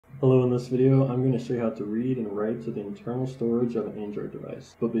Hello, in this video I'm going to show you how to read and write to the internal storage of an Android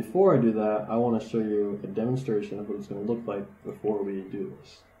device. But before I do that, I want to show you a demonstration of what it's going to look like before we do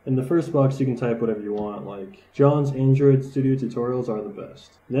this. In the first box you can type whatever you want, like John's Android Studio tutorials are the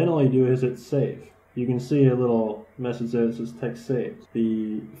best. Then all you do is hit save. You can see a little message there that says text saved.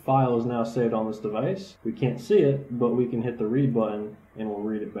 The file is now saved on this device. We can't see it, but we can hit the read button and we'll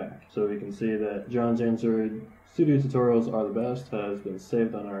read it back. So we can see that John's Android Studio tutorials are the best has been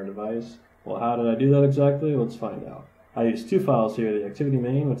saved on our device. Well, how did I do that exactly? Let's find out. I use two files here, the activity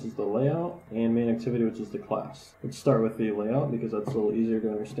main, which is the layout, and main activity, which is the class. Let's start with the layout because that's a little easier to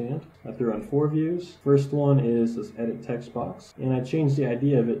understand. I threw on 4 views. First one is this edit text box, and I changed the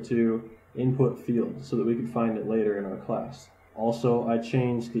ID of it to input field so that we could find it later in our class. Also, I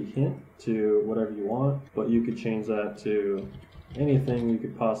changed the hint to whatever you want, but you could change that to anything you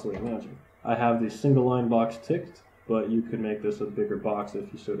could possibly imagine. I have the single line box ticked, but you could make this a bigger box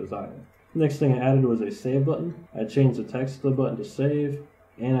if you so desired. Next thing I added was a save button. I changed the text of the button to save,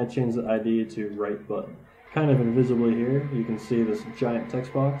 and I changed the ID to write button. Kind of invisibly here, you can see this giant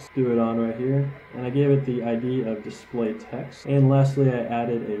text box. Do it on right here, and I gave it the ID of display text. And lastly, I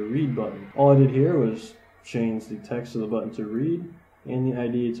added a read button. All I did here was change the text of the button to read, and the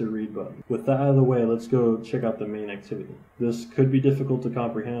ID to read button. With that out of the way, let's go check out the main activity. This could be difficult to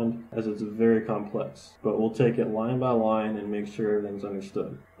comprehend as it's very complex, but we'll take it line by line and make sure everything's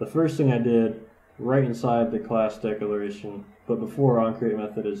understood. The first thing I did right inside the class declaration, but before onCreate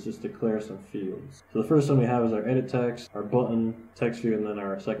method, is just declare some fields. So the first one we have is our edit text, our button, text field, and then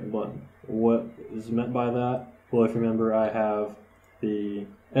our second button. What is meant by that? Well, if you remember, I have the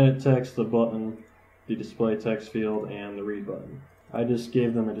edit text, the button, the display text field, and the read button. I just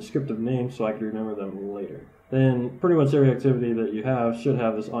gave them a descriptive name so I could remember them later. Then pretty much every activity that you have should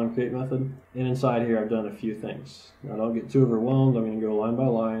have this onCreate method. And inside here I've done a few things. Now don't get too overwhelmed. I'm going to go line by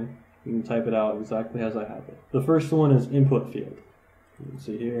line. You can type it out exactly as I have it. The first one is input field. You can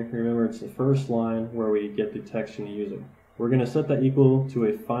see here, remember it's the first line where we get the text from the user. We're going to set that equal to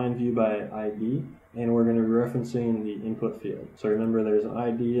a find view by ID, and we're going to be referencing the input field. So remember there's an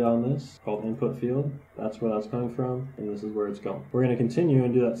ID on this called input field. That's where that's coming from, and this is where it's going. We're going to continue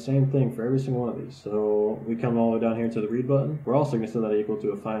and do that same thing for every single one of these. So we come all the way down here to the read button. We're also going to set that equal to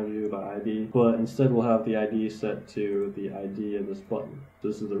a find view by ID, but instead we'll have the ID set to the ID of this button. So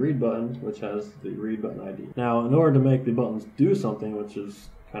this is the read button, which has the read button ID. Now, in order to make the buttons do something, which is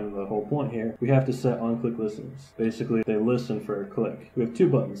kind of the whole point here, we have to set on-click listens. Basically, they listen for a click. We have two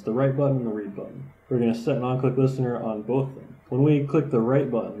buttons, the write button and the read button. We're going to set an on-click listener on both of them. When we click the write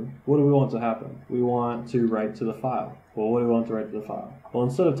button, what do we want to happen? We want to write to the file. Well, what do we want to write to the file? Well,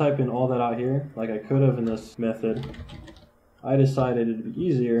 instead of typing all that out here, like I could have in this method, I decided it'd be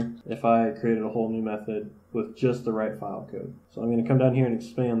easier if I created a whole new method with just the write file code. So I'm going to come down here and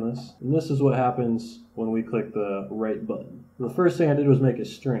expand this. And this is what happens when we click the write button. The first thing I did was make a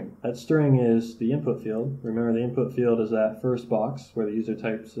string. That string is the input field. Remember, the input field is that first box where the user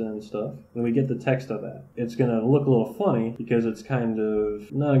types in stuff. And we get the text of that. It's going to look a little funny because it's kind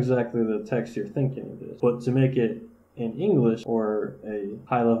of not exactly the text you're thinking it is. But to make it in English, or a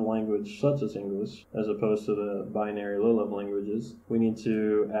high-level language such as English, as opposed to the binary low-level languages, we need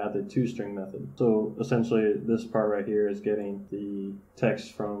to add the toString method. So essentially this part right here is getting the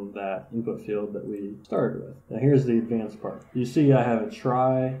text from that input field that we started with. Now here's the advanced part. You see I have a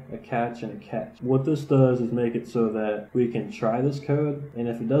try, a catch, and a catch. What this does is make it so that we can try this code, and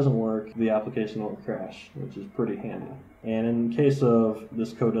if it doesn't work, the application won't crash, which is pretty handy. And in case of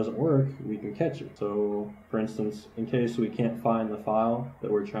this code doesn't work, we can catch it. So for instance, in case we can't find the file that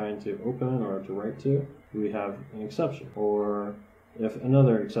we're trying to open or to write to, we have an exception. Or if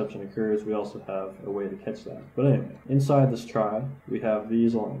another exception occurs, we also have a way to catch that. But anyway, inside this try, we have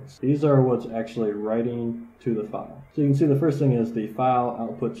these lines. These are what's actually writing to the file. So you can see the first thing is the file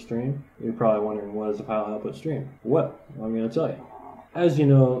output stream. You're probably wondering, what is a file output stream? Well, I'm going to tell you. As you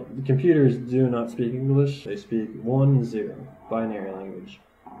know, the computers do not speak English. They speak 1-0, binary language.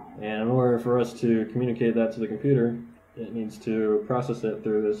 And in order for us to communicate that to the computer, it needs to process it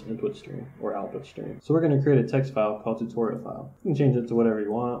through this input stream or output stream. So we're going to create a text file called tutorial file. You can change it to whatever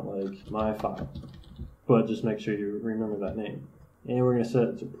you want, like my file. But just make sure you remember that name. And we're going to set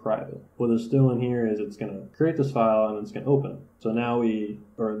it to private. What it's doing here is it's going to create this file and it's going to open it. So now the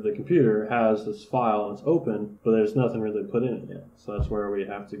computer has this file and it's open, but there's nothing really put in it yet. So that's where we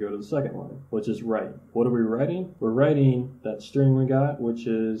have to go to the second line, which is write. What are we writing? We're writing that string we got, which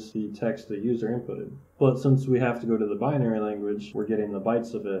is the text the user inputted. But since we have to go to the binary language, we're getting the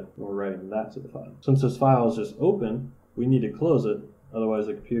bytes of it and we're writing that to the file. Since this file is just open, we need to close it. Otherwise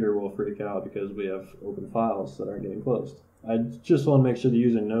the computer will freak out because we have open files that aren't getting closed. I just want to make sure the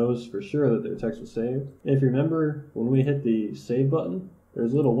user knows for sure that their text was saved. If you remember, when we hit the save button,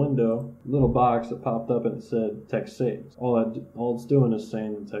 there's a little window, a little box that popped up and it said text saved. All it's doing is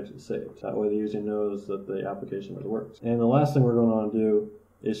saying the text is saved. That way the user knows that the application has worked. And the last thing we're going to do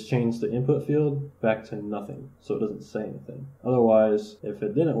is change the input field back to nothing, so it doesn't say anything. Otherwise, if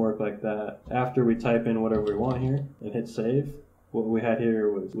it didn't work like that, after we type in whatever we want here and hit save, what we had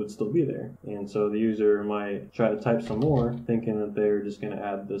here would still be there. And so the user might try to type some more, thinking that they're just going to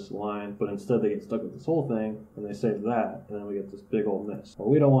add this line, but instead they get stuck with this whole thing, and they save that, and then we get this big old mess. Well,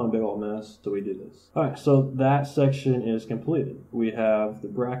 we don't want a big old mess, so we do this. Alright, so that section is completed. We have the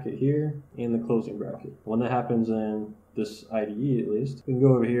bracket here and the closing bracket. When that happens in this IDE at least, we can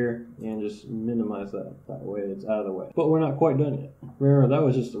go over here and just minimize that. That way it's out of the way. But we're not quite done yet. Remember, that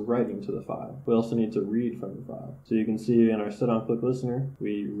was just writing to the file. We also need to read from the file. So you can see in our set-on-click listener,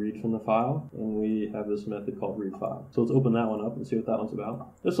 we read from the file, and we have this method called readFile. So let's open that one up and see what that one's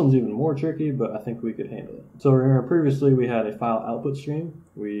about. This one's even more tricky, but I think we could handle it. So remember, previously we had a file output stream.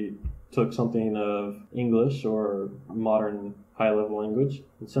 We took something of English or modern high-level language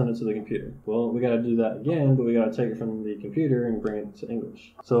and send it to the computer. Well, we got to do that again, but we got to take it from the computer and bring it to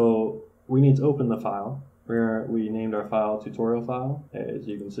English. So we need to open the file. We named our file tutorial file, as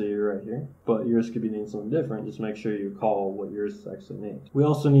you can see right here, but yours could be named something different. Just make sure you call what yours is actually named. We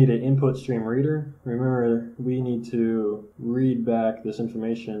also need an input stream reader. Remember, we need to read back this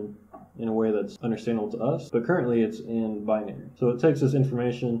information in a way that's understandable to us, but currently it's in binary. So it takes this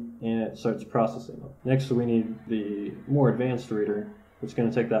information and it starts processing it. Next, we need the more advanced reader, which is going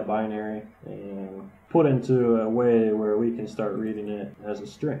to take that binary and put into a way where we can start reading it as a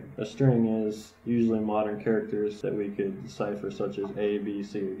string. A string is usually modern characters that we could decipher, such as A, B,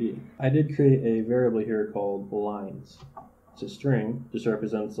 C, or D. I did create a variable here called lines. It's a string, just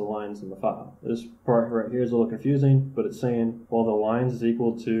represents the lines in the file. This part right here is a little confusing, but it's saying, well, the lines is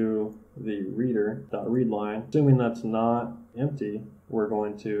equal to the reader.readLine. Assuming that's not empty, we're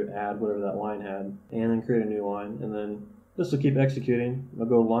going to add whatever that line had, and then create a new line, and then this will keep executing. I'll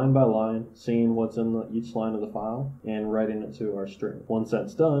go line by line, seeing what's in each line of the file, and writing it to our string. Once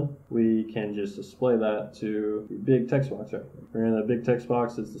that's done, we can just display that to the big text box right here. We're in the big text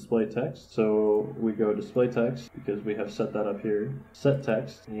box is display text, so we go display text, because we have set that up here, set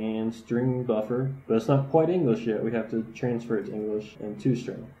text, and string buffer, but it's not quite English yet. We have to transfer it to English and to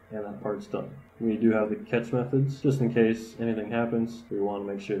string, and that part's done. We do have the catch methods, just in case anything happens. We want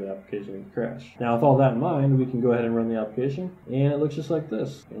to make sure the application can crash. Now, with all that in mind, we can go ahead and run the application, and it looks just like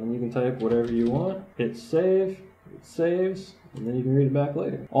this. And you can type whatever you want, hit save, it saves, and then you can read it back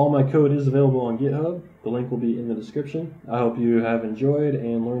later. All my code is available on GitHub. The link will be in the description. I hope you have enjoyed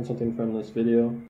and learned something from this video.